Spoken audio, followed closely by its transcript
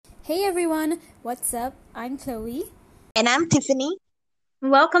Hey everyone, what's up? I'm Chloe. And I'm Tiffany.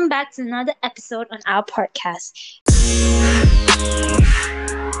 Welcome back to another episode on our podcast.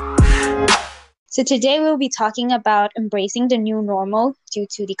 So today we'll be talking about embracing the new normal due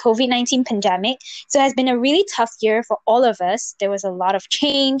to the COVID-19 pandemic. So it has been a really tough year for all of us. There was a lot of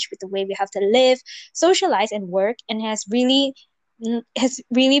change with the way we have to live, socialize, and work, and has really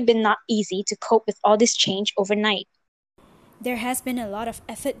been not easy to cope with all this change overnight. There has been a lot of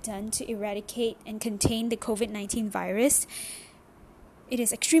effort done to eradicate and contain the COVID-19 virus. It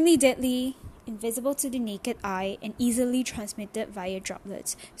is extremely deadly, invisible to the naked eye, and easily transmitted via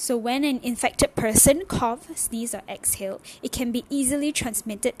droplets. So when an infected person coughs, sneezes, or exhales, it can be easily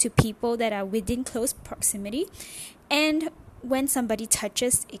transmitted to people that are within close proximity. And when somebody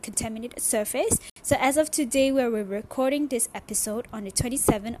touches a contaminated surface. So as of today, where we're recording this episode on the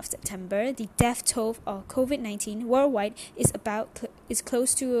 27th of September, the death toll of COVID-19 worldwide is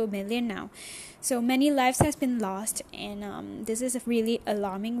close to 1 million now. So many lives has been lost, and this is a really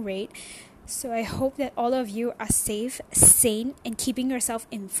alarming rate. So I hope that all of you are safe, sane, and keeping yourself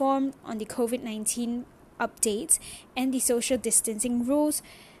informed on the COVID-19 updates and the social distancing rules.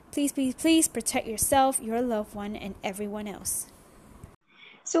 Please protect yourself, your loved one, and everyone else.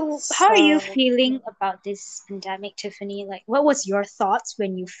 So how are you feeling about this pandemic, Tiffany? Like, what was your thoughts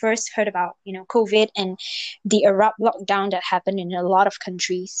when you first heard about, COVID and the abrupt lockdown that happened in a lot of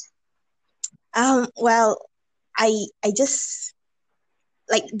countries? Well, I just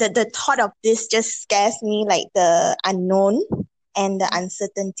like the thought of this just scares me, like the unknown and the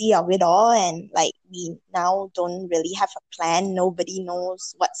uncertainty of it all, and like we now don't really have a plan. Nobody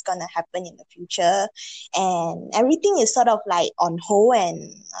knows what's gonna happen in the future, and everything is sort of like on hold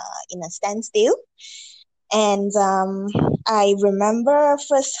and in a standstill. And I remember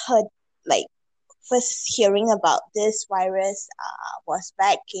first hearing about this virus was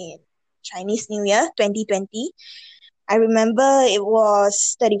back in Chinese New Year 2020. I remember it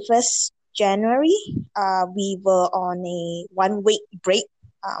was 31st January. We were on a 1 week break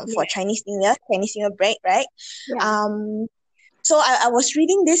for Chinese New Year break, right? Yeah. So I was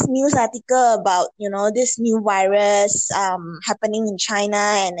reading this news article about, this new virus happening in China,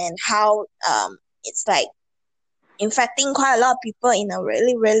 and how it's like infecting quite a lot of people in a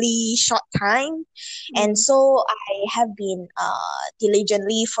really, really short time. And so I have been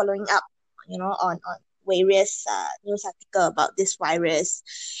diligently following up, on various news article about this virus.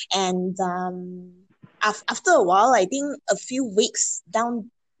 And after a while, I think a few weeks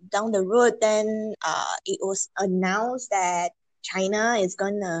down the road, then it was announced that China is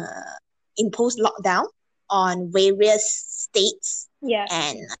gonna impose lockdown on various states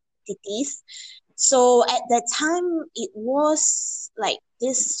and cities. So at that time, it was like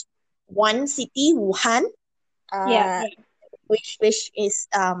this one city, Wuhan, which is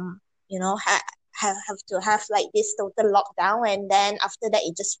have to have like this total lockdown, and then after that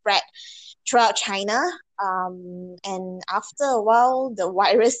it just spread throughout China. And after a while, the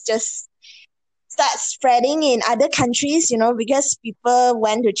virus just starts spreading in other countries, because people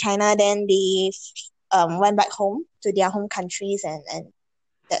went to China, then they went back home to their home countries, and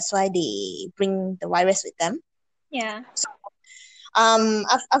that's why they bring the virus with them. Yeah. So,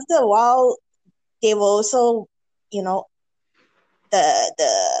 after a while, they will also, the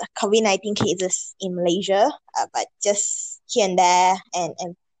COVID-19 cases in Malaysia, but just here and there, and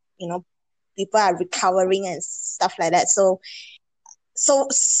people are recovering and stuff like that. So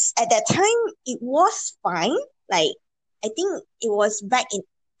at that time, it was fine. Like, I think it was back in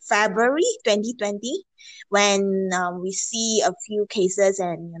February 2020 when we see a few cases,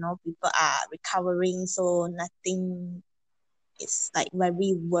 and people are recovering, so nothing is like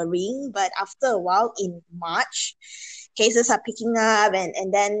very worrying. But after a while, in March, cases are picking up,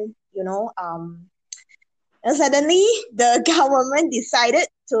 and then suddenly the government decided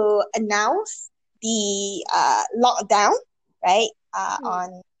to announce the lockdown, right,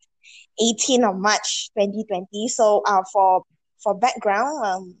 on 18th of March 2020. So for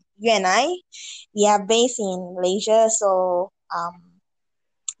background, you and I, we are based in Malaysia, so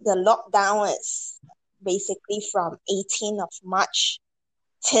the lockdown is basically from 18th of March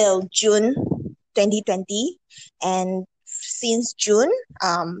till June 2020. And since June,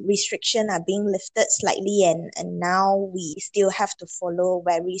 restrictions are being lifted slightly, and now we still have to follow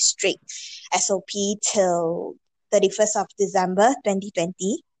very strict SOP till 31st of December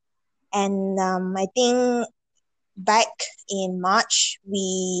 2020. And I think back in March,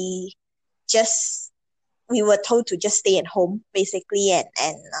 we were told to just stay at home, basically,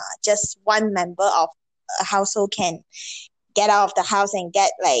 and just one member of a household can get out of the house and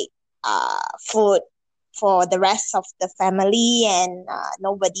get like food for the rest of the family, and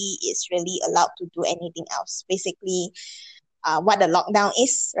nobody is really allowed to do anything else. Basically, what the lockdown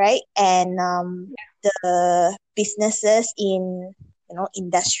is, right? And the businesses in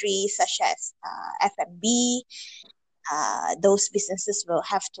industries such as F&B, those businesses will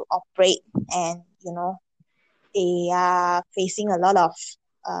have to operate, and they are facing a lot of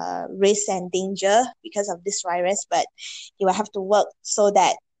risk and danger because of this virus, but they will have to work so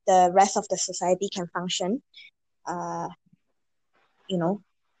that the rest of the society can function. Uh,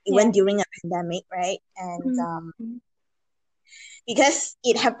 even during a pandemic, right? And because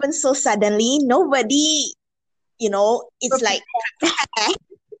it happened so suddenly, nobody, it's like prepared,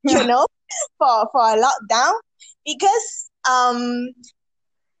 for a lockdown, because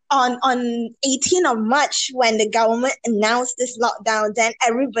on 18th of March, when the government announced this lockdown, then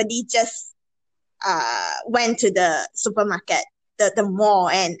everybody just went to the supermarket, the mall,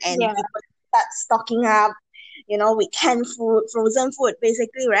 and people start stocking up, with canned food, frozen food,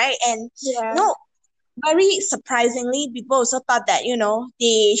 basically, right? And very surprisingly, people also thought that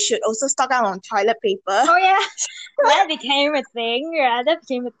they should also stock up on toilet paper. Oh yeah, that became a thing. Yeah, that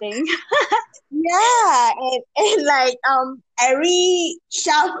became a thing. Yeah, and like every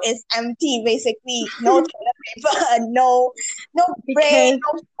shelf is empty, basically. No toilet paper, no bread,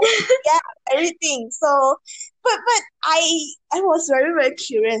 no food, yeah, everything. So, but I was very, very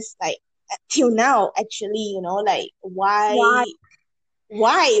curious, like till now, actually, like why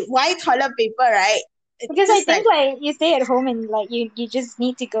toilet paper, right? Because I think like you stay at home and like you just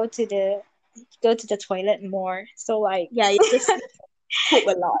need to go to the toilet more. So like yeah, you just poop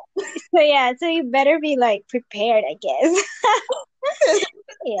a lot. so yeah, so you better be like prepared, I guess.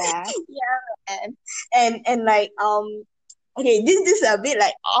 Yeah. Yeah, and like okay, this is a bit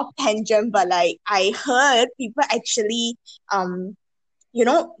like off tangent, but like I heard people actually you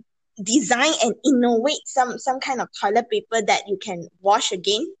know design and innovate some kind of toilet paper that you can wash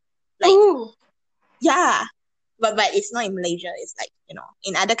again. Like, Ooh. yeah, but it's not in Malaysia. It's like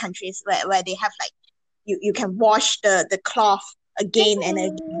in other countries where they have like you can wash the cloth again and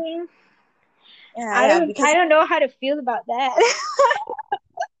again. Yeah, because I don't know how to feel about that.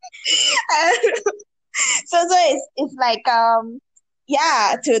 so it's like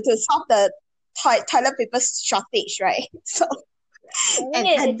yeah, to solve the toilet paper shortage, right? So I and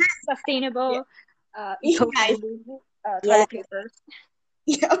think and it's sustainable, yeah, eco-friendly yeah, toilet papers.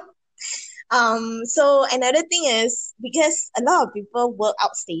 yeah. So another thing is because a lot of people work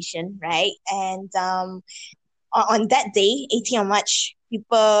outstation, right? And on that day, 18th of March,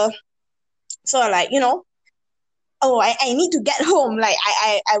 people sort of like, oh, I need to get home. Like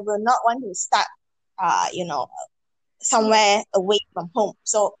I will not want to start somewhere away from home.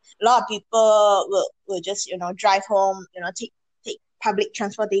 So a lot of people will just, drive home, take public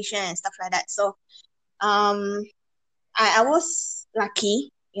transportation and stuff like that. So I was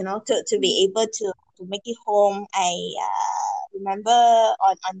lucky, to be able to make it home. I remember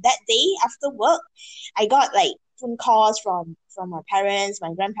on that day after work, I got like phone calls from my parents,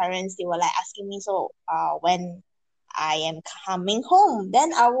 my grandparents. They were like asking me, so when I am coming home.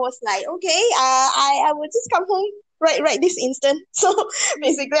 Then I was like, okay, I will just come home right this instant. So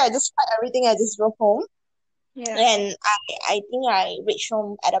basically, I just packed everything. I just drove home. Yeah. And I think I reached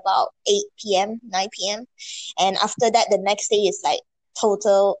home at about 8 p.m., 9 p.m. And after that, the next day is like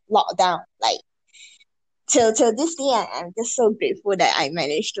total lockdown. Like till this day, I'm just so grateful that I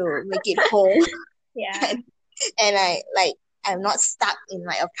managed to make it home. Yeah. And I'm not stuck in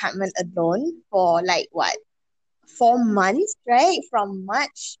my apartment alone for like what, 4 months, right? From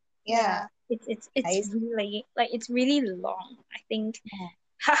March. Yeah. It's really like it's really long. I think.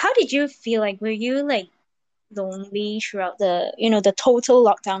 How did you feel like? Were you like lonely throughout the total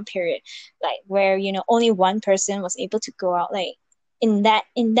lockdown period, like where only one person was able to go out, like in that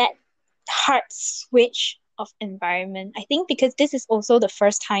hard switch of environment? I think because this is also the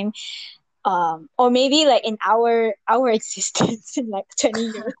first time, or maybe like in our existence in like 20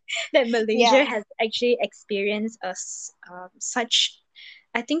 years, that Malaysia Yeah. has actually experienced such,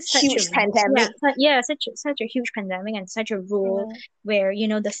 I think, such Huge a pandemic. such a huge pandemic and such a rule where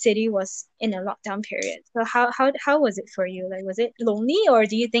the city was in a lockdown period. So how was it for you? Like, was it lonely, or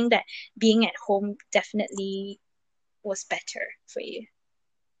do you think that being at home definitely was better for you?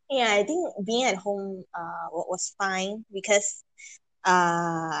 Yeah, I think being at home was fine because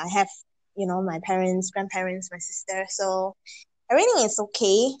I have my parents, grandparents, my sister, so everything is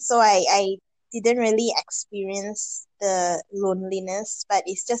okay. So I didn't really experience the loneliness, but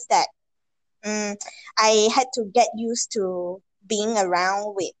it's just that I had to get used to being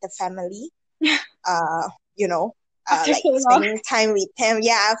around with the family. Uh, you know, After like so long. spending time with them.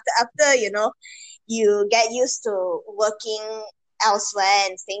 Yeah, after you get used to working elsewhere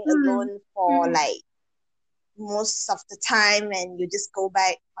and staying alone for like most of the time, and you just go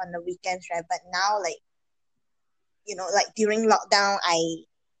back on the weekends, right? But now, like, like during lockdown, I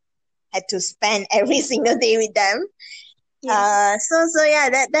had to spend every single day with them. So yeah,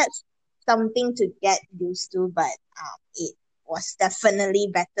 that's something to get used to, but it was definitely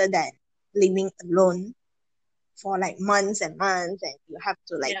better than living alone for like months and months, and you have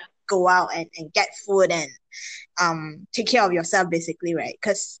to like go out and get food and take care of yourself basically, right?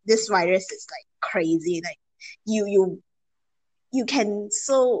 Because this virus is like crazy. Like you you can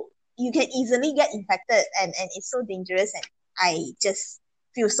easily get infected, and it's so dangerous, and I just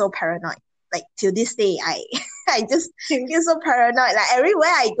feel so paranoid. Like till this day, I I just feel so paranoid. Like everywhere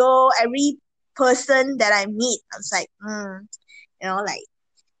I go, every person that I meet, I was like, like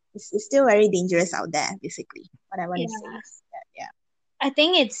it's still very dangerous out there. Basically, what I want to say is that, yeah. I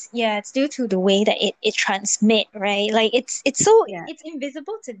think it's due to the way that it transmit, right? Like it's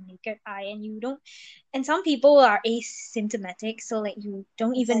invisible to the naked eye, and you don't, and some people are asymptomatic, so like you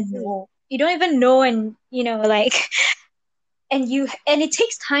don't even know. You don't even know, and like and it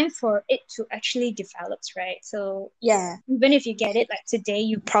takes time for it to actually develops, right? So Yeah. even if you get it like today,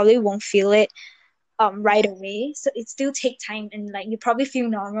 you probably won't feel it right away. So it still take time, and like you probably feel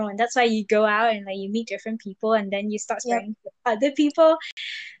normal, and that's why you go out and like you meet different people, and then you start spreading to other people.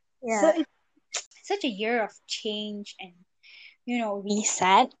 So it's such a year of change and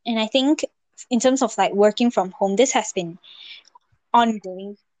reset. And I think in terms of like working from home, this has been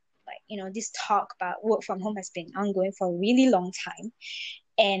ongoing. Like this talk about work from home has been ongoing for a really long time,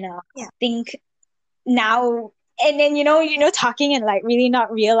 and I think now, and then talking and like really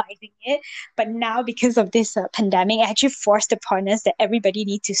not realizing it, but now because of this pandemic, it actually forced upon us that everybody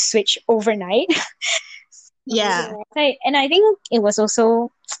needs to switch overnight. And I think it was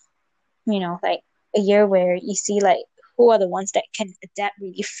also like a year where you see like who are the ones that can adapt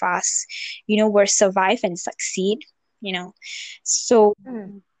really fast, where survive and succeed, so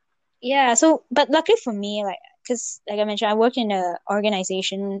so but luckily for me, like because like I mentioned, I work in an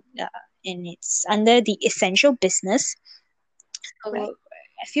organization and it's under the essential business. So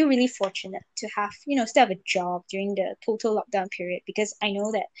I feel really fortunate to have, still have a job during the total lockdown period, because I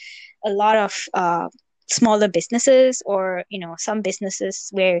know that a lot of smaller businesses, or, some businesses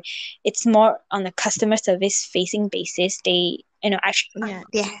where it's more on a customer service facing basis, they, actually,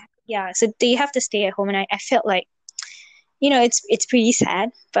 so they have to stay at home. And I felt like, it's pretty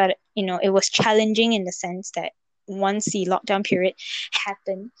sad, but, it was challenging in the sense that once the lockdown period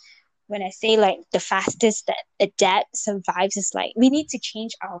happened, when I say like the fastest that adapt survives, is like we need to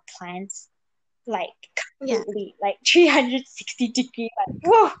change our plans like completely, like 360 degrees, like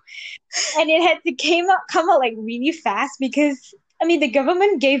whoa. And it had to come out like really fast, because I mean the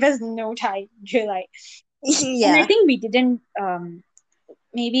government gave us no time to like and I think we didn't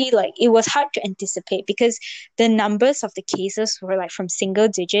maybe like it was hard to anticipate, because the numbers of the cases were like from single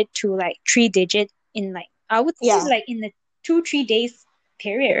digit to like 3 digit in like I would say like in the 2-3 days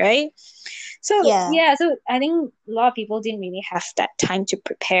period, right? So so I think a lot of people didn't really have that time to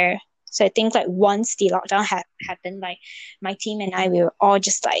prepare. So I think like once the lockdown happened, like my team and I, we were all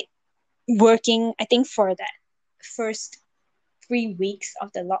just like working. I think for that first 3 weeks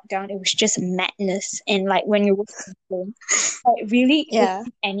of the lockdown, it was just madness. And like when you work from home, like really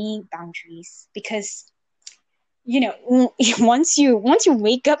any boundaries, because once you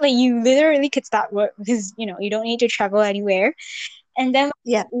wake up, like you literally could start work, because you don't need to travel anywhere. And then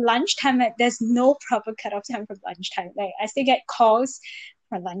lunchtime, like, there's no proper cutoff time for lunchtime. Like I still get calls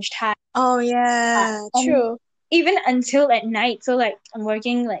for lunchtime. Oh yeah, true. Even until at night. So like I'm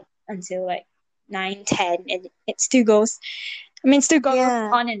working like until like 9-10, and it still goes. I mean, still goes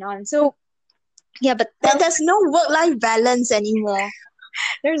on and on. So but there's no work-life balance anymore.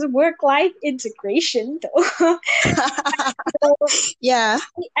 There's work-life integration though. So, I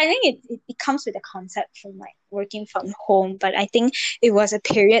think it comes with a concept from like working from home, but I think it was a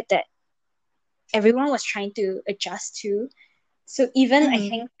period that everyone was trying to adjust to. So even I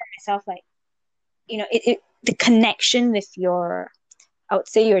think for myself, like the connection with I would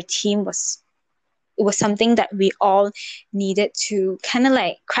say your team was something that we all needed to kind of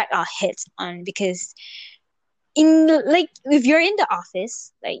like crack our heads on, because in like if you're in the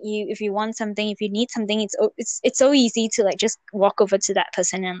office, like if you want something, if you need something, it's so easy to like just walk over to that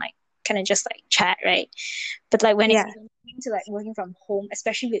person and like kind of just like chat, right? But like when it comes to like working from home,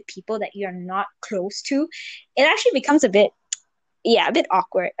 especially with people that you're not close to, it actually becomes a bit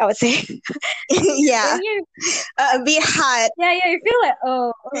awkward, I would say. A bit hard. You feel like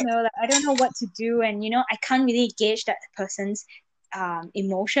oh no, like, I don't know what to do, and I can't really gauge that person's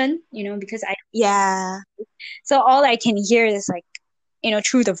emotion, because Yeah. so all I can hear is like,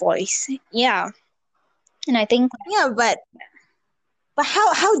 through the voice. Yeah. And I think, Yeah, but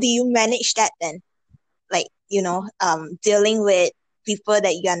how do you manage that then? Like, dealing with people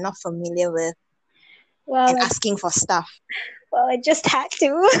that you are not familiar with well, and asking for stuff. I just had to.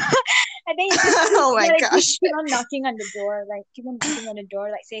 I think it's just Oh my like gosh. keep on knocking on the door, like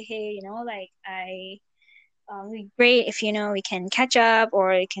say, hey, like I it'd be great if we can catch up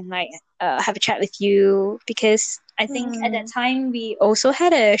or we can like have a chat with you, because I think at that time we also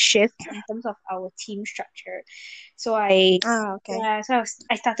had a shift in terms of our team structure. So Oh, okay.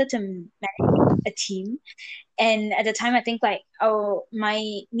 I started to manage a team, and at the time I think like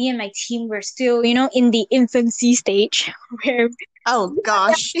me and my team were still in the infancy stage where Oh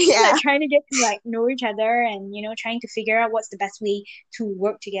gosh. we are Yeah. trying to get to like know each other and trying to figure out what's the best way to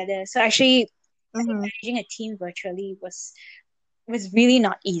work together. So actually Mm-hmm. managing a team virtually was really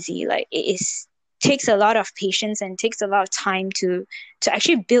not easy. Like it is takes a lot of patience and takes a lot of time to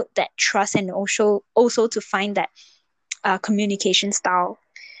actually build that trust, and also to find that communication style.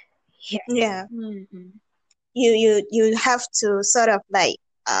 Yeah. Yeah. Mm-hmm. You have to sort of like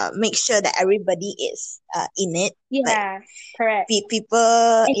make sure that everybody is in it. Like Yeah, correct.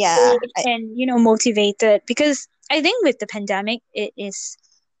 people, yeah. And motivated, because I think with the pandemic it is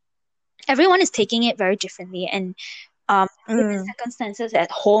everyone is taking it very differently, and with the Mm, circumstances at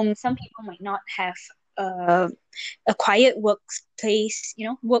home, some people might not have uh, a quiet workspace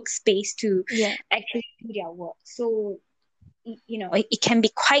to yeah. actually do their work. So it can be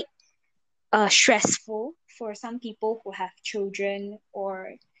quite stressful for some people who have children,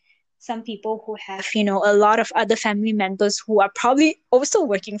 or some people who have a lot of other family members who are probably also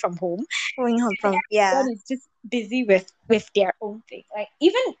working from home. Going home from, yeah. Everyone is just busy with their own thing. Like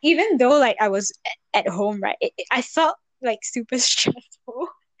even though like I was at home, right, I felt like super stressful.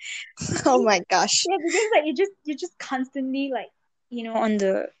 Oh my gosh. Yeah, because like you're just constantly like on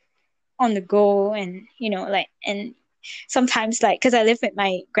the go, and like, and sometimes like because I live with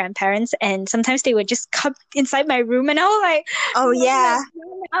my grandparents, and sometimes they would just come inside my room, and I was like, Oh like yeah.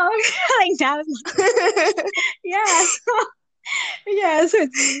 now, like now, yeah, yeah. So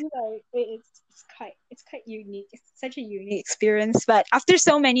it's really like it's quite unique. It's such a unique experience. But after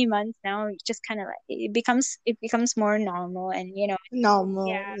so many months now, it just kind of like it becomes more normal, and Normal,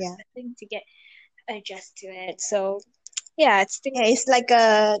 yeah, yeah. starting to get adjust to it. So yeah, it's still Yeah, it's like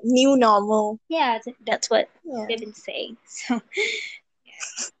a new normal. yeah, that's what Yeah. they've been saying. So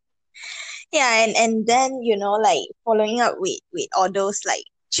Yeah, and then like following up with all those like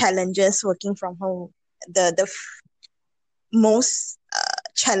challenges working from home, the most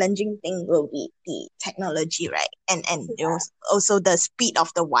challenging thing will be the technology, right? And there yeah. was also the speed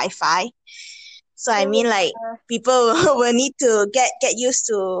of the Wi-Fi. So I mean, like Uh, people will need to get used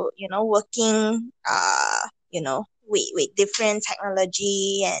to working with different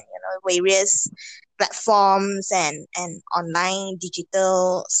technology and various platforms and online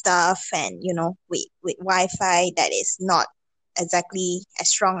digital stuff, and with Wi-Fi that is not exactly as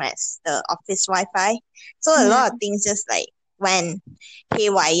strong as the office Wi-Fi. So a lot of things just like went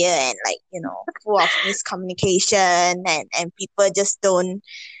haywire, and like full of miscommunication, and people just don't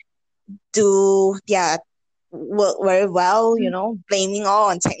do their work very well, blaming all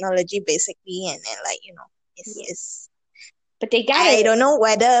on technology basically, and like yeah. it's But they got I it. don't know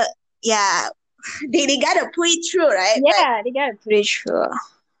whether, yeah, they gotta put it through, right? But Yeah, they got it pretty sure.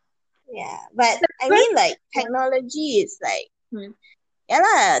 yeah, but I But mean, like technology is like, hmm, yeah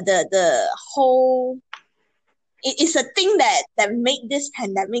lah, the whole it's a thing that made this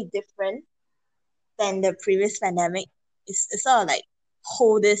pandemic different than the previous pandemic. It's sort of like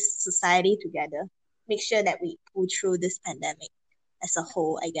hold this society together, make sure that we pull through this pandemic as a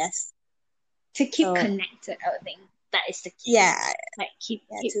whole, I guess. to keep So connected, I would think that is the key. yeah, Like keep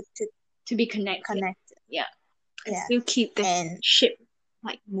yeah, keep to be connected. connect, Yeah, and yeah, still keep the and ship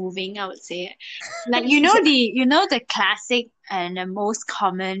like moving, I would say. Like yeah, the classic and the most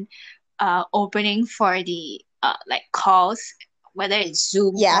common opening for the like calls, whether it's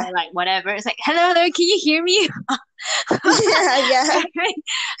Zoom yeah, or like whatever. It's like, hello, can you hear me? yeah, yeah.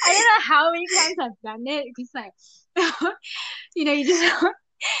 I don't know how many times I've done it, because like you just want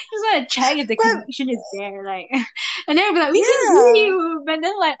to check if the But connection is there, like, and then I'll be like, we can hear yeah, you, but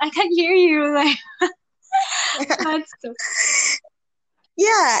then like I can't hear you, like that's so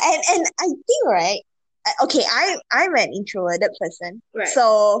yeah, and I think, right. Okay, I'm an introverted person, right.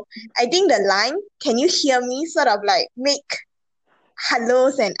 so I think the line "Can you hear me?" sort of like make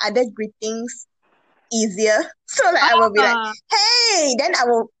hellos and other greetings easier. So like I will be like, Ah, hey, then I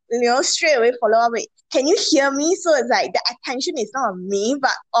will straight away follow up with, can you hear me? So it's like the attention is not on me,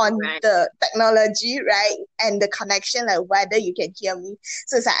 but on Right. the technology, right? And the connection, like whether you can hear me.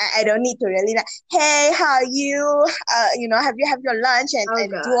 So it's like I don't need to really like, hey, how are you? Have you have your lunch and do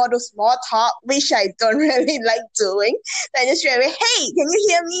God. all those small talk, which I don't really like doing. Then just straight away, hey, can you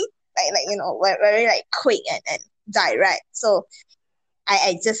hear me? Very like quick and direct. So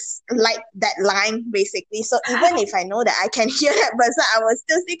I just like that line basically. So even if I know that I can hear that person, I will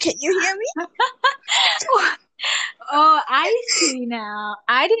still say, can you hear me? Oh, I see now.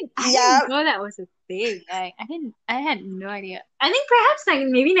 I didn't Yeah. know that was a thing. Like I had no idea. I think perhaps like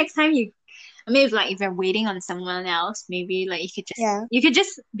maybe next time if you're waiting on someone else, maybe like Yeah. you could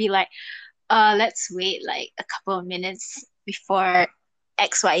just be like, let's wait like a couple of minutes before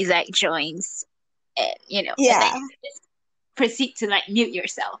XYZ joins, and and then Yeah. you could just proceed to like mute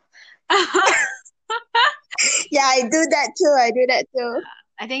yourself. Yeah, I do that too.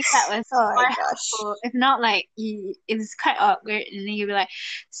 I think that was Oh my more gosh. helpful. If not, like it's quite awkward, and then you'd be like,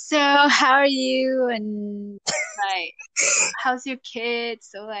 "So, how are you?" And like, "How's your kids?"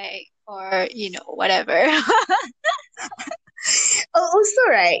 So like, or whatever. Oh,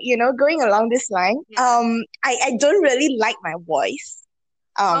 also, right, going along this line, Yeah. I don't really like my voice.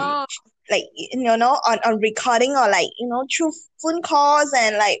 Oh, Like on recording or like through phone calls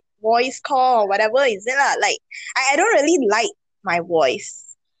and like voice call or whatever is it lah. Like I don't really like my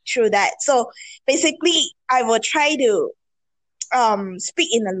voice through that. So basically, I will try to speak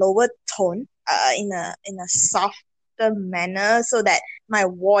in a lower tone, in a softer manner, so that my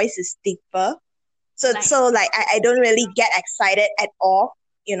voice is deeper. So like so like I don't really get excited at all,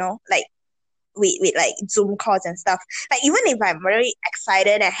 like with like Zoom calls and stuff. Like even if I'm very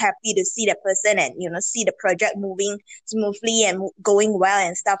excited and happy to see the person and see the project moving smoothly and going well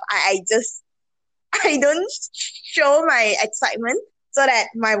and stuff, I just I don't show my excitement so that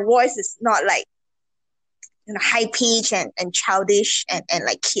my voice is not like high pitch and childish and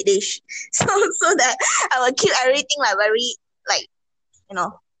like kiddish. So that I will keep everything like very like you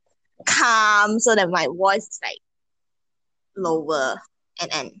know calm so that my voice is like lower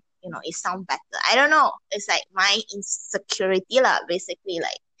and it sounds better. I don't know. It's like my insecurity lah, basically.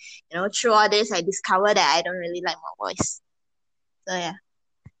 Like, through all this I discovered that I don't really like my voice. So yeah.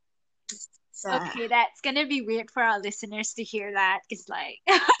 So okay, that's gonna be weird for our listeners to hear that. It's like,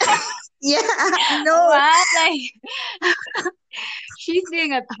 yeah, no. what? Like, she's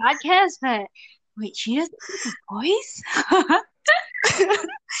doing a podcast, but wait, she doesn't have a voice?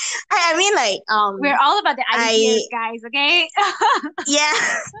 I mean like We're all about the I ideas, guys, okay? yeah.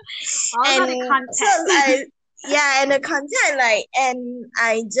 All about the And content. so and the content like and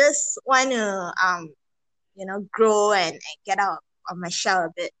I just want to grow and get out of my shell a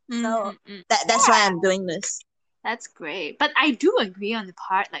bit. So that's why I'm doing this. That's great. But I do agree on the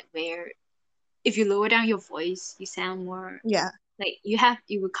part like where if you lower down your voice, you sound more Yeah. like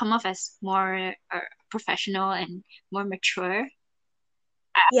you would come off as more professional and more mature.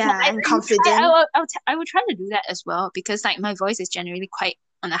 Yeah, I'm confident. I would try to do that as well because like my voice is generally quite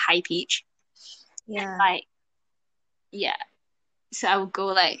on a high pitch. Yeah. Like yeah. So I would go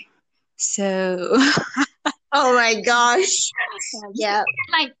like so Oh my gosh. Yeah.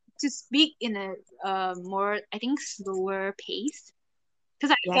 like to speak in a more I think slower pace.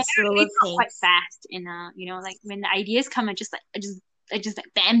 Because I Slower talk quite pace. fast and like when the ideas come I just like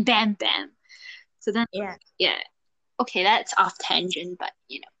bam bam bam. So then Yeah. Okay, that's off tangent, but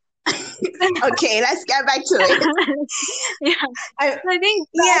Okay, let's get back to it. yeah. I think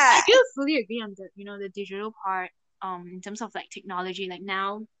yeah. I do fully agree on the the digital part in terms of like technology. Like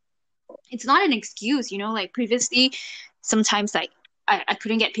now it's not an excuse, like previously sometimes like I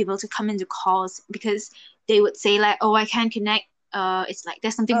couldn't get people to come into calls because they would say like, oh, I can't connect, it's like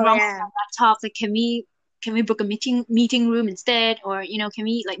there's something wrong with my laptop, like can we book a meeting room instead, or can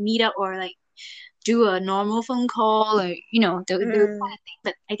we like meet up or like do a normal phone call, or those kind of thing.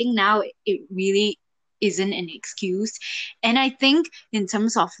 But I think now it really isn't an excuse. And I think in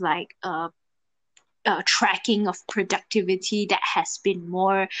terms of like tracking of productivity, that has been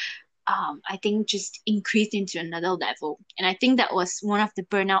more I think just increased into another level. And I think that was one of the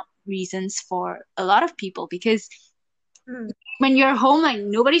burnout reasons for a lot of people because when you're home, like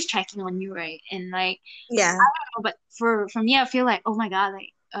nobody's checking on you, right? And like Yeah. I don't know, but for me, I feel like, oh my God,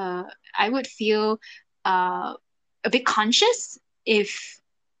 like I would feel a bit conscious if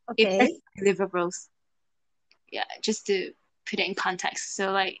there's deliverables. Yeah, just to put it in context.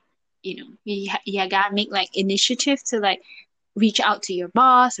 So like, you gotta make like initiative to like reach out to your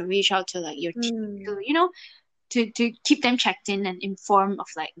boss or reach out to like your team to keep them checked in and informed of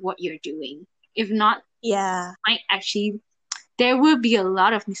like what you're doing. If not, Yeah. might actually there will be a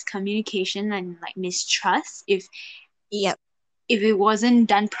lot of miscommunication and like mistrust Yep. if it wasn't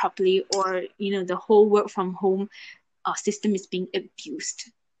done properly, or the whole work from home system is being abused.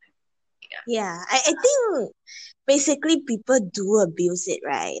 Yeah. I think basically people do abuse it,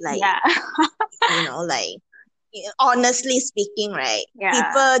 right? Like, Yeah. like, honestly speaking, right? Yeah.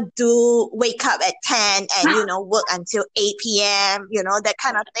 People do wake up at 10 and, work until 8 p.m., that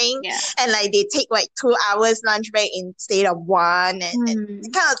kind of thing. Yeah. And like they take like 2 hours lunch break instead of one and that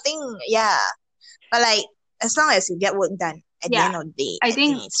kind of thing. Yeah. But like, as long as you get work done at the end of the day, I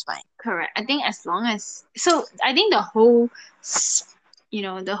think it's fine. Correct. I think as long as, so I think the whole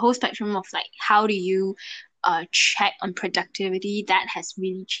spectrum of like how do you check on productivity, that has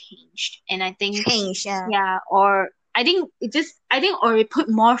really changed. And I think or I think or we put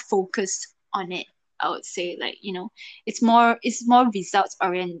more focus on it. I would say, like, it's more results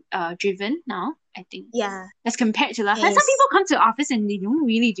driven now, I think. Yeah. As compared to last time, some people come to office and they don't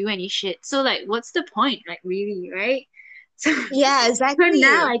really do any shit. So like, what's the point? Like, really, right? So yeah, exactly. So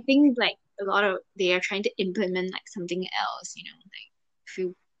now I think like they are trying to implement like something else, like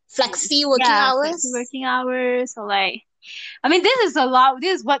flexi working hours, or like, I mean, this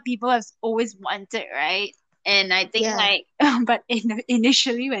is what people have always wanted, right? And I think like, but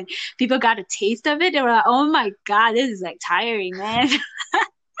initially when people got a taste of it, they were like, oh my god, this is like tiring, man.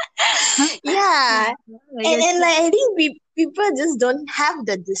 Yeah. And like, I think people just don't have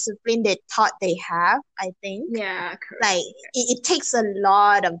the discipline they thought they have, I think. Yeah, correct. Like, it takes a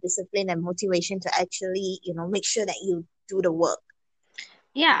lot of discipline and motivation to actually, make sure that you do the work.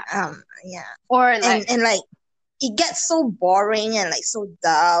 Yeah. Yeah. Or like, and like, it gets so boring and like so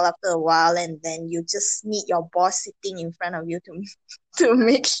dull after a while, and then you just need your boss sitting in front of you to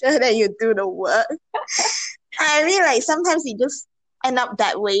make sure that you do the work. I mean, like, sometimes you just end up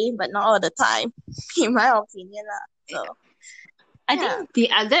that way, but not all the time, in my opinion. So I think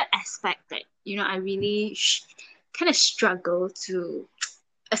the other aspect that, I really kind of struggle to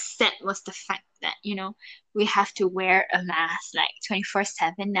accept was the fact that, we have to wear a mask like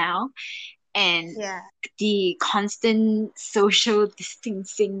 24/7 now. And the constant social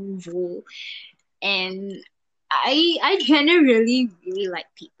distancing rule. And I generally really like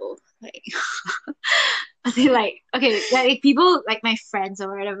people. Like, I feel like, okay, like people, like my friends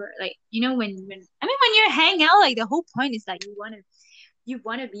or whatever, like, when you're hanging out, like the whole point is like you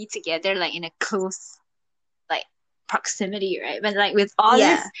wanna be together, like in a close like proximity, right? But like with all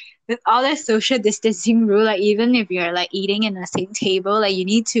this social distancing rule, like even if you're like eating in the same table, like you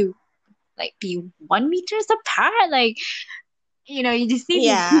need to like be 1 meters apart, like you just need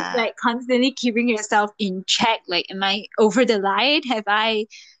to keep like constantly keeping yourself in check. Like, am I over the line? Have I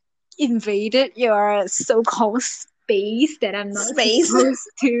invaded your so-called space that I'm not supposed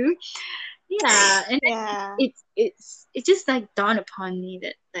to? Yeah. And it's just like dawned upon me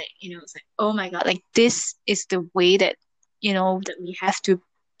that, like, it's like, oh my god, like this is the way that that we have to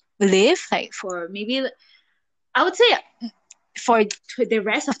live, like for maybe, I would say, for the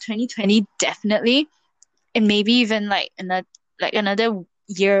rest of 2020, definitely, and maybe even like another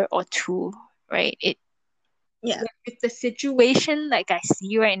year or two, right? With the situation like I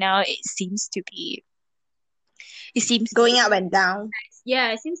see right now, it seems going up and down.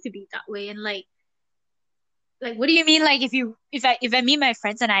 Yeah, it seems to be that way. And like what do you mean? Like, if I meet my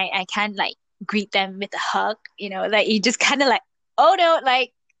friends and I can't like greet them with a hug, like you just kind of like, oh no,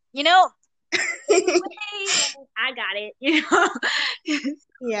 like, I got it,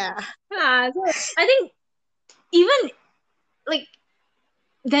 Yeah. So I think even like,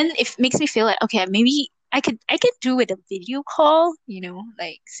 then it makes me feel like, okay, maybe I could do with a video call,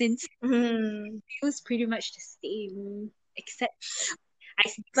 like, since it was pretty much the same, except I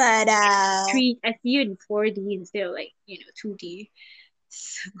see you in 4D instead of like 2D.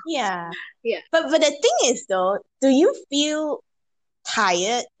 So, yeah. But the thing is though, do you feel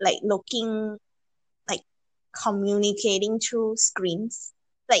tired like looking, like communicating through screens,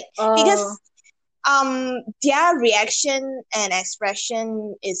 like because their reaction and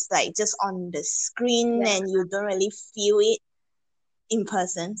expression is like just on the screen and you don't really feel it in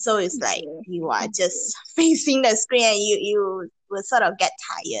person, so it's like you are just facing the screen and you will sort of get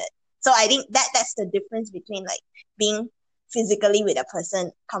tired. So I think that's the difference between like being physically with a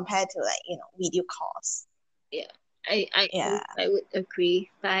person compared to like video calls. I would agree,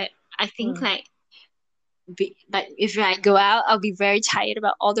 but I think like if I go out, I'll be very tired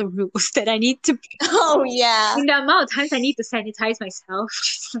about all the rules that I need to. In the amount of times I need to sanitize myself.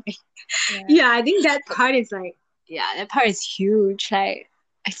 Just like, I think that part is like, that part is huge. Like,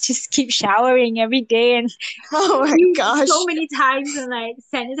 I just keep showering every day and oh my gosh, so many times and like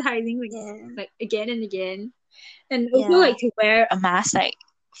sanitizing like again and again. And also like to wear a mask like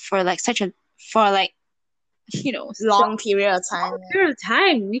for like long period of time. long period of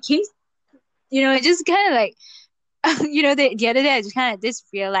time. It came, it just kind of like the other day I just kind of this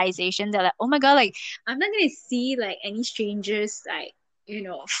realization that like, oh my god, like I'm not gonna see like any strangers like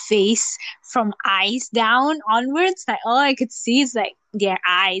face from eyes down onwards. Like all I could see is like their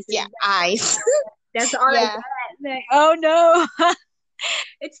eyes. Yeah, eyes. That's all I Yeah. get. Like, oh no.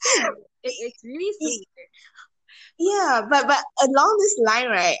 It's so weird. It's really so weird. Yeah, but along this line,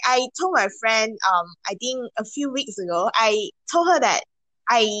 right, I told my friend, I think a few weeks ago, I told her that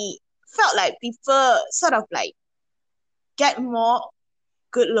I felt like people sort of like get more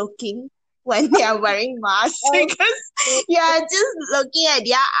good looking when they are wearing masks because you're just looking at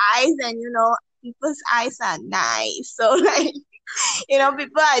their eyes and people's eyes are nice. So like,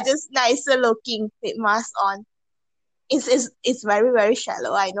 people are just nicer looking with masks on. It's very, very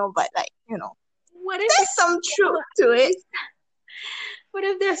shallow, I know, but like, What if there's some truth to it. what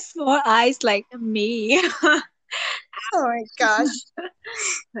if they're small eyes like me? Oh my gosh.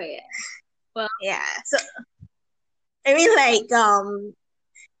 Oh yeah. Well, Yeah. So I mean like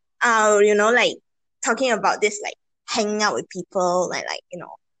like talking about this like hanging out with people and like,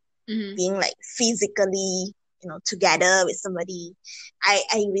 being like physically, together with somebody.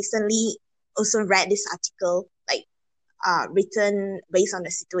 I recently also read this article like written based on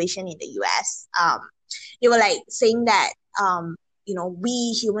the situation in the US. They were like saying that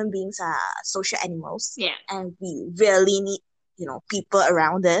we human beings are social animals. Yeah. And we really need people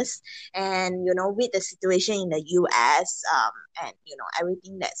around us. And with the situation in the US, and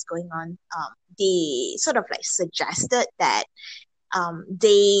everything that's going on, they sort of like suggested that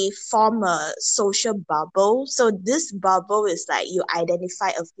they form a social bubble. So this bubble is like you identify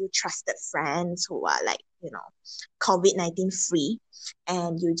a few trusted friends who are like, COVID-19 free,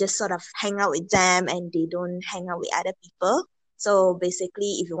 and you just sort of hang out with them and they don't hang out with other people. So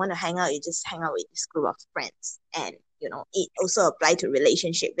basically, if you want to hang out, you just hang out with this group of friends. And it also applies to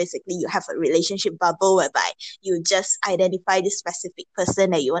relationship. Basically, you have a relationship bubble whereby you just identify this specific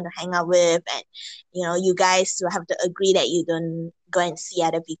person that you want to hang out with, and you guys will have to agree that you don't go and see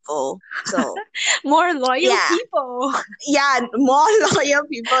other people. So more loyal people. Yeah, more loyal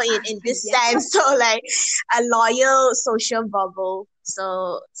people in this sense. So like a loyal social bubble.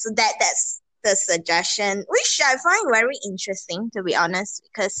 So that's the suggestion, which I find very interesting, to be honest,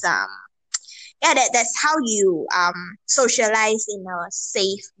 because that's how you socialize in a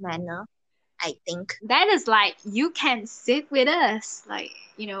safe manner, I think. That is like you can sit with us, like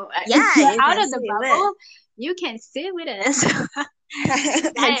Yeah, if you're you out can of the sit with bubble, you can sit with us.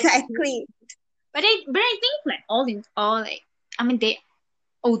 exactly. But I think like all in all, like I mean they,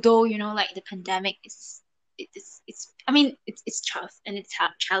 although like the pandemic it's I mean it's tough and it's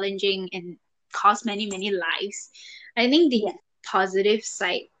challenging and cost many lives. I think the positive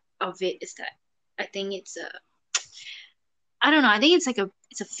side of it is that I think it's a I don't know, I think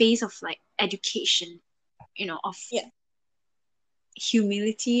it's a phase of like education, of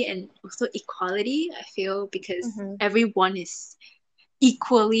humility and also equality, I feel, because everyone is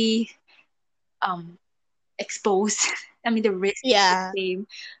equally exposed. I mean, the risk is the same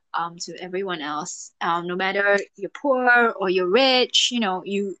to everyone else. No matter you're poor or you're rich,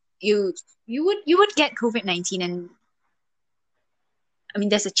 you would get COVID-19, and I mean,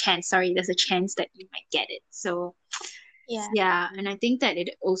 there's a chance that you might get it. So yeah, and I think that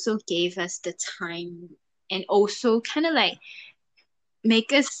it also gave us the time and also kind of like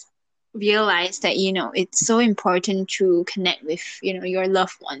make us realize that it's so important to connect with your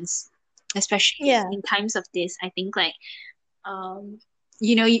loved ones, especially in times of this. I think like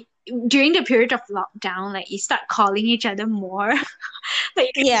during the period of lockdown, like you start calling each other more,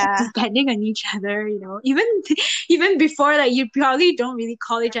 like depending on each other. Even before, like you probably don't really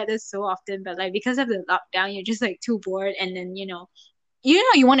call each other so often, but like because of the lockdown, you're just like too bored, and then you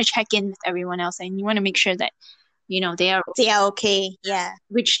want to check in with everyone else, and you want to make sure that they are okay. Yeah.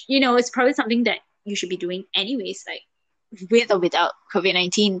 Which is probably something that you should be doing anyways, like with or without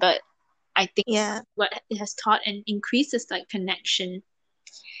COVID-19. But I think what it has taught and increased is like connection,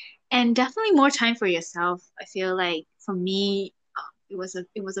 and definitely more time for yourself. I feel like for me, it was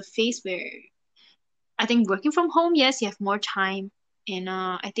a phase where I think working from home, yes, you have more time, and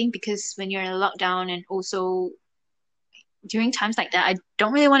I think because when you're in a lockdown and also during times like that, I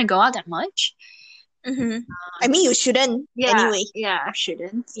don't really want to go out that much. I mean, you shouldn't anyway. Yeah, I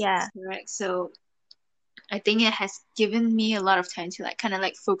shouldn't. Yeah. Correct. So I think it has given me a lot of time to like kind of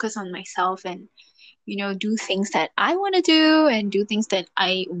like focus on myself and do things that I want to do and do things that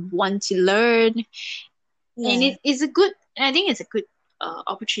I want to learn. And I think it's a good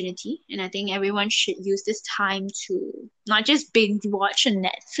opportunity, and I think everyone should use this time to not just binge watch on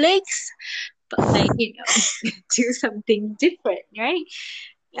Netflix, but like do something different, right?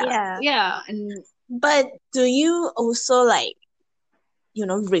 Yeah. Yeah, and But do you also like,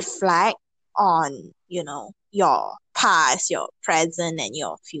 reflect on, your past, your present, and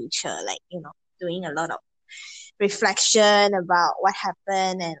your future? Like, doing a lot of reflection about what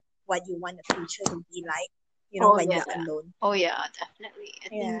happened and what you want the future to be like, oh when yeah, you're alone. oh yeah, definitely. I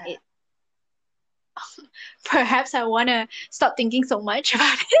think Yeah. perhaps I want to stop thinking so much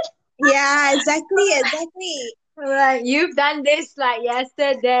about it. Yeah, exactly. Like, you've done this like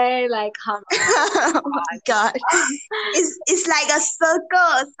yesterday, like come Oh on. my God. It's like a circle,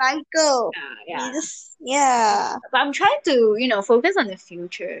 a cycle. Yeah. Yeah. But I'm trying to, focus on the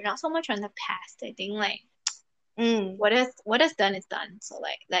future, not so much on the past. I think like Mm. what is done is done. So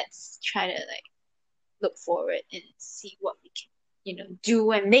like let's try to like look forward and see what we can,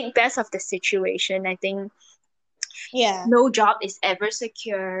 do and make best of the situation. I think Yeah. no job is ever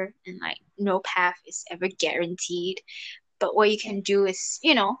secure and like no path is ever guaranteed. But what you can do is,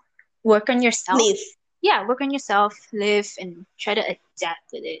 work on yourself. Live. Yeah, work on yourself, live, and try to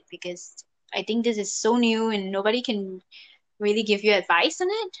adapt with it because I think this is so new and nobody can really give you advice on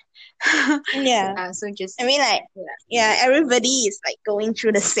it. Yeah. So just I mean, like, yeah, everybody is like going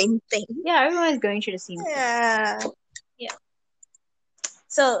through the same thing. yeah, everyone is going through the same thing. Yeah. Yeah.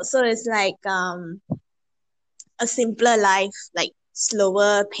 So it's like a simpler life, like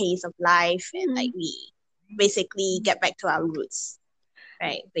slower pace of life, and like we basically get back to our roots,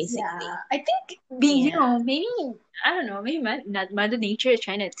 right? Basically. Yeah, I think maybe I don't know, maybe Mother Nature is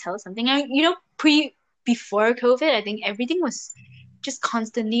trying to tell something. Before COVID, I think everything was just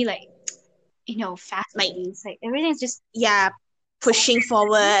constantly like, fast Like, paced. Like everything's just yeah, pushing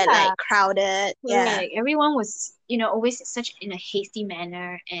forward, like crowded. Yeah. like everyone was, always such in a hasty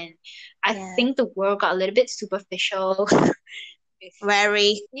manner, and I Yeah. think the world got a little bit superficial.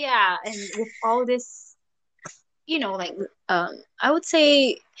 Very. Yeah, and with all this, like I would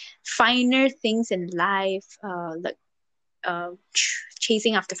say finer things in life, like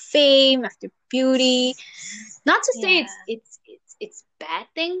chasing after fame, after beauty. Not to say Yeah. it's bad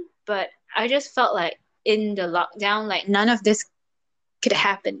thing, but I just felt like in the lockdown, like none of this could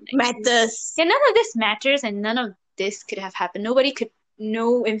happen. Like, Matters. yeah, none of this matters, and none of this could have happened.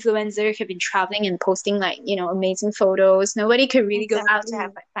 No influencer could be traveling and posting like amazing photos. Nobody could really go out to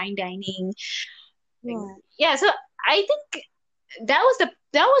have like fine dining. Yeah, so I think that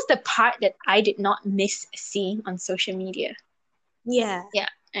was the part that I did not miss seeing on social media. Yeah. Yeah,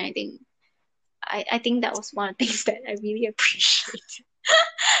 and I think that was one of the things that I really appreciate.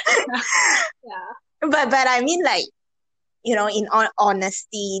 Yeah. But I mean, like, in all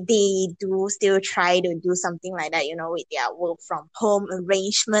honesty, they do still try to do something like that, with their work from home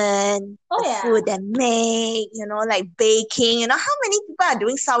arrangement, the food they make, like baking. How many people are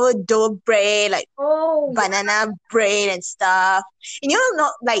doing sourdough bread, like banana bread and stuff? And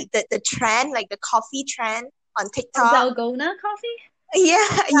not like the trend, like the coffee trend on TikTok. Dalgona coffee? Yeah.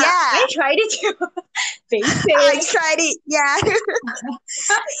 I tried it too. I tried it. Yeah.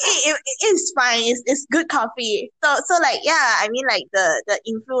 It's fine. It's good coffee. So like, yeah, I mean, like the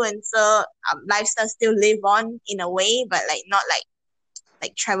influencer lifestyle still live on in a way, but like not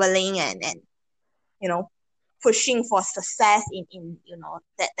like traveling and pushing for success in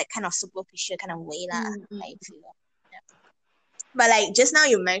that kind of superficial kind of way lah. I feel. Yeah. But like just now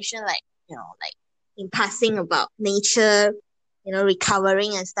you mentioned like like in passing about nature,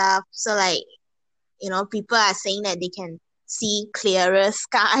 recovering and stuff. So like people are saying that they can see clearer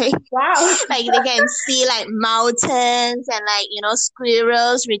sky. Wow. Like they can see like mountains and like,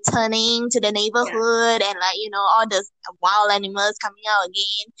 squirrels returning to the neighborhood and like, all the wild animals coming out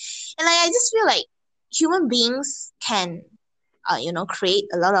again. And like I just feel like human beings can create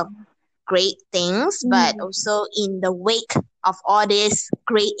a lot of great things, but also in the wake of all these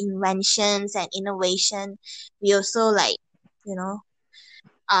great inventions and innovation, we also like,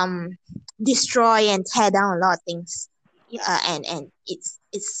 destroy and tear down a lot of things. And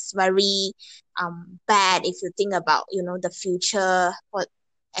it's very bad if you think about the future,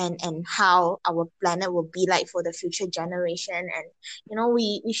 and how our planet will be like for the future generation. And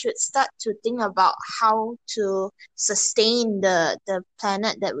we should start to think about how to sustain the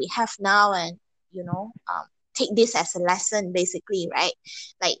planet that we have now, and take this as a lesson basically, right?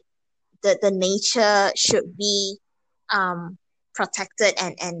 Like the nature should be protected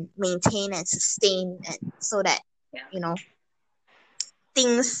and maintained and sustained, and so that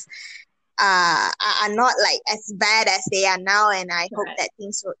things are not like as bad as they are now, and I hope that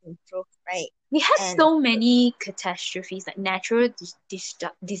things will improve, right? We had And so many catastrophes, like natural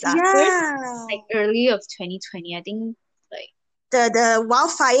disasters, yeah, like early of 2020. I think like the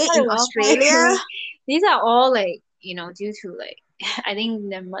wildfire in Australia. wildfire. These are all like, due to like I think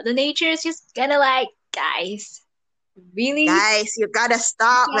the Mother Nature is just kind of like, guys, really? Guys, you gotta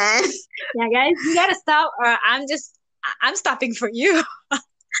stop, Yeah, man. yeah, guys, you gotta stop, or I'm stopping for you.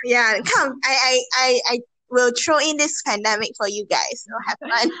 Yeah, come. I will throw in this pandemic for you guys. So have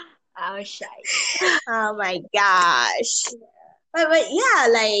fun. Oh, shy. Oh my gosh. But yeah,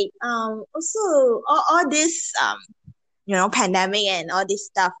 like also all this pandemic and all this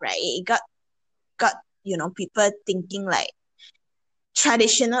stuff, right? It got people thinking like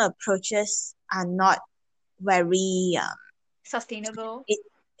traditional approaches are not very Sustainable.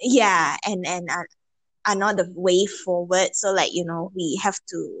 yeah, and are not the way forward. So like we have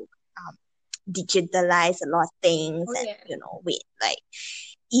to digitalize a lot of things, Oh and yeah. with like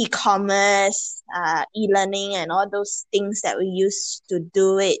e-commerce, e-learning, and all those things that we used to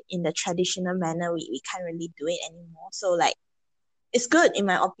do it in the traditional manner, we can't really do it anymore. So like it's good in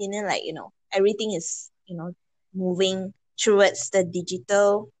my opinion, like everything is moving towards the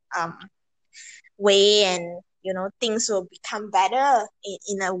digital way, and things will become better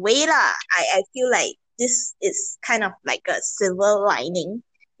in a way lah. I feel like this is kind of like a silver lining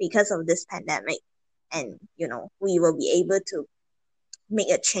because of this pandemic, and we will be able to make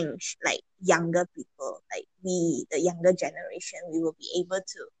a change, like younger people, like we, the younger generation, we will be able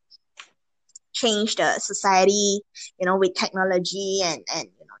to change the society, with technology, and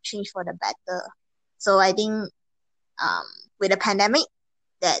change for the better. So I think um with the pandemic,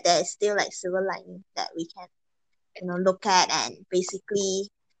 that there is still like silver lining that we can look at, and basically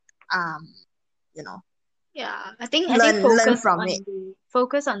um you know Yeah, I think learn from it.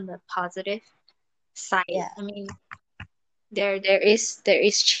 focus on the positive side. Yeah, I mean, there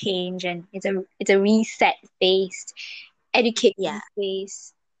is change, and it's a reset based yeah, education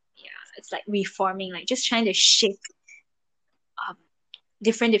phase. Yeah, it's like reforming, like just trying to shift um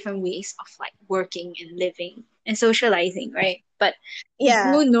different ways of like working and living and socializing, right? But we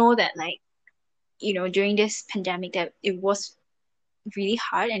yeah, do know that like, during this pandemic that it was really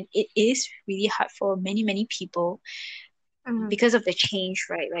hard, and it is really hard for many people mm, because of the change,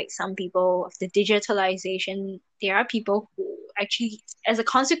 right? Like some people of the digitalization, there are people who actually, as a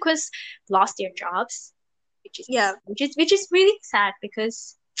consequence, lost their jobs, which is yeah, which is really sad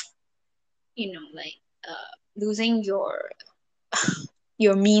because like losing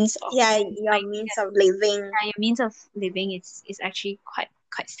your means of yeah, your like means of living. your means of living is actually quite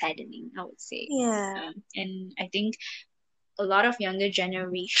saddening, I would say. Yeah, And I think a lot of younger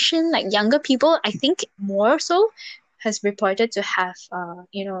generation, like younger people, I think more so, has reported to have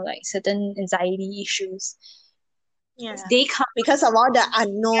like certain anxiety issues. yeah, They come, because of all the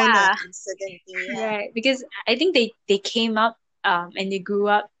unknown and yeah, uncertainty. Yeah, right, because I think they came up and they grew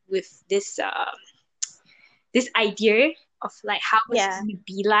up with this idea of like how it's yeah, going to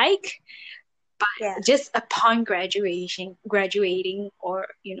be like, yeah. but just upon graduating, or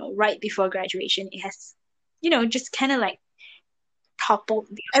right before graduation, it has just kind of like topple all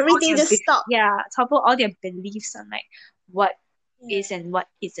Everything just stopped. topple all their beliefs on like what Yeah, is and what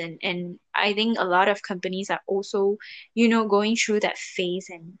isn't. And I think a lot of companies are also going through that phase.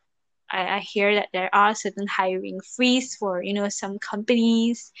 And I hear that there are certain hiring freeze for some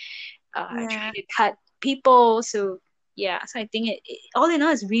companies yeah, trying to cut people. So yeah, so I think all in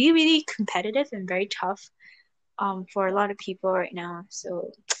all is really really competitive and very tough for a lot of people right now.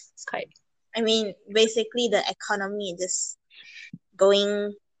 So it's quite I mean, basically the economy is just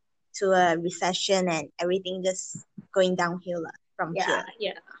going to a recession, and everything just going downhill lah from yeah, here.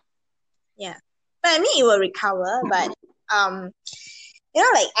 yeah. Yeah, but I mean it will recover. But um,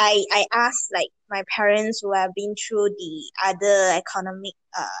 like I asked like my parents who have been through the other economic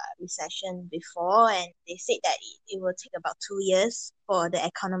recession before, and they said that it will take about 2 years for the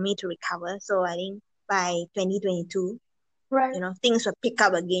economy to recover. So I think by 2022, Right. things will pick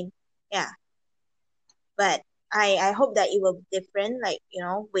up again. Yeah, but I hope that it will be different. Like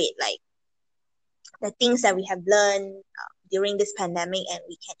with like the things that we have learned during this pandemic, and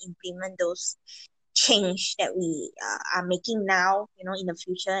we can implement those change that we are making now, in the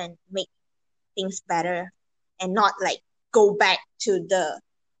future, and make things better, and not like go back to the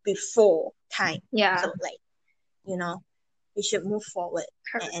before time. Yeah, So like, we should move forward,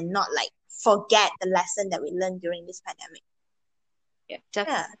 correct. and not like forget the lesson that we learned during this pandemic. Yeah, Yeah.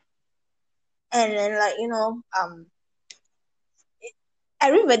 definitely. And then like,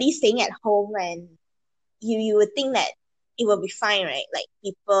 everybody staying at home, and you would think that it will be fine, right? Like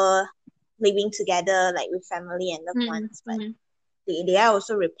people living together, like with family and loved Mm-hmm. ones, but Mm-hmm. they are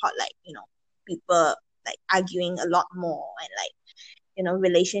also report like, people like arguing a lot more, and like, you know,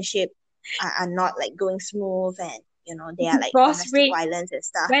 relationship are not like going smooth, and you know, they are like Divorce domestic rate violence and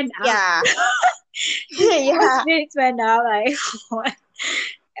stuff. went up. Yeah. Divorce Yeah. rates went up. Like what?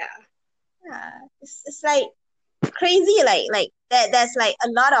 Yeah. It's like crazy, like there's like a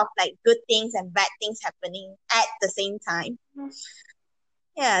lot of like good things and bad things happening at the same time.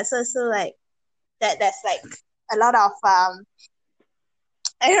 Yeah, so like that's like a lot of I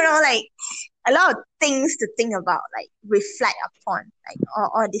don't know, like a lot of things to think about, like reflect upon, like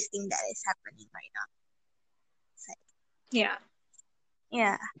all this thing that is happening right now. So, Yeah.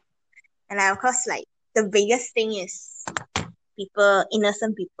 yeah. And like, of course, like the biggest thing is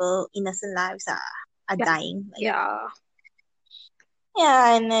innocent lives are Yeah. dying. Like, Yeah.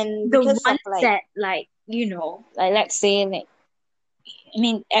 yeah, and then The because of ones like, that, like, you know, like let's say, like, I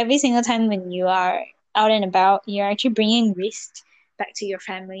mean, every single time when you are out and about, you're actually bringing risk back to your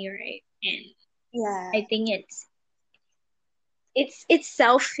family, right? And yeah, I think it's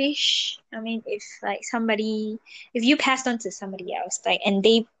selfish. I mean, if like somebody, if you passed on to somebody else, like, and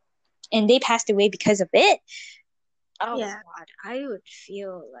they passed away because of it, oh yeah, God, I would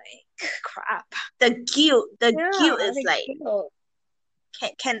feel like crap. the Yeah, guilt is like like guilt.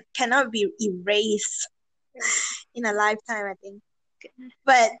 cannot be erased in a lifetime, I think.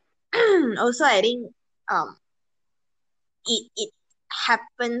 But also I think um it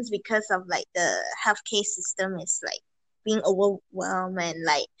happens because of like the healthcare system is like being overwhelmed, and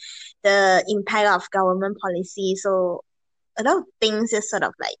like the impact of government policy. So a lot of things just sort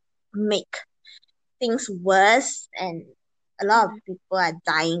of like make things worse, and a lot of people are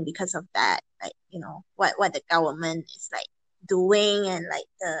dying because of that. Like, you know, what the government is like doing, and like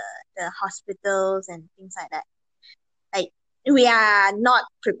the hospitals and things like that. Like, we are not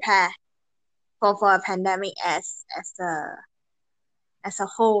prepared for a pandemic as a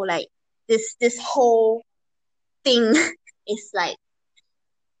whole. Like, this whole thing is like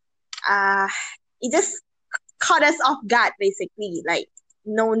uh it just caught us off guard, basically. Like,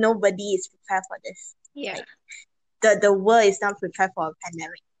 nobody is prepared for this. Yeah. Like, the world is not prepared for a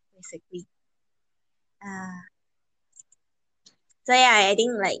pandemic, basically. uh so yeah, I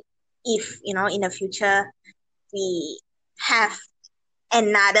think like, if you know, in the future we have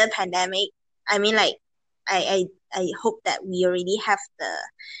another pandemic, I mean, like, I hope that we already have the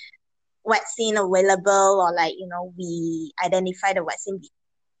vaccine available, or like, you know, we identify the vaccine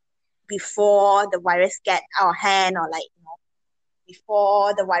before the virus get our hand, or like, you know,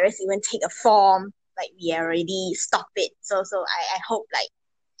 before the virus even take a form, like we already stop it. So I hope like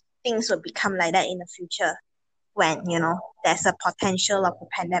things will become like that in the future, when, you know, there's a potential of a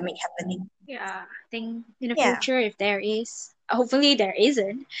pandemic happening. Yeah, I think in the Yeah. future, if there is, hopefully there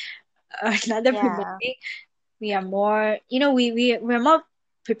isn't another Yeah. pandemic, we are more, you know, we're more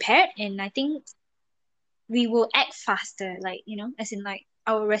prepared, and I think we will act faster, like, you know, as in like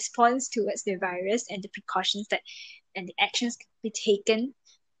our response towards the virus and the precautions that and the actions can be taken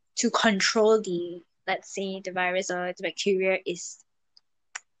to control the, let's say, the virus or the bacteria is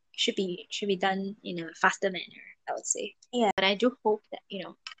should be done in a faster manner, I would say. Yeah. But I do hope that, you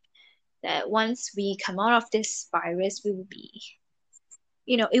know, that once we come out of this virus, we will be,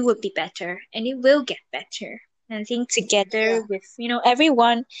 you know, it would be better, and it will get better. And I think together Yeah. with, you know,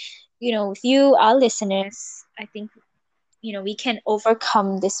 everyone, you know, with you, our listeners, I think, you know, we can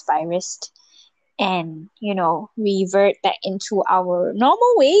overcome this virus and, you know, revert back into our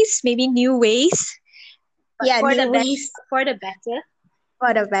normal ways, maybe new ways, but Yeah, for the new better, ways for the better,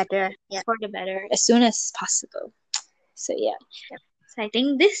 for the better. Yeah. for the better, as soon as possible. So yeah. So I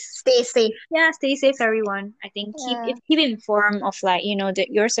think this, Stay safe. yeah, stay safe, everyone. I think Yeah. keep informed of, like, you know,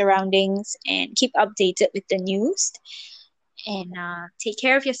 your surroundings, and keep updated with the news. And take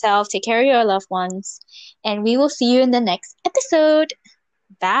care of yourself, take care of your loved ones, and we will see you in the next episode.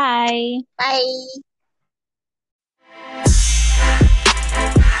 Bye. Bye.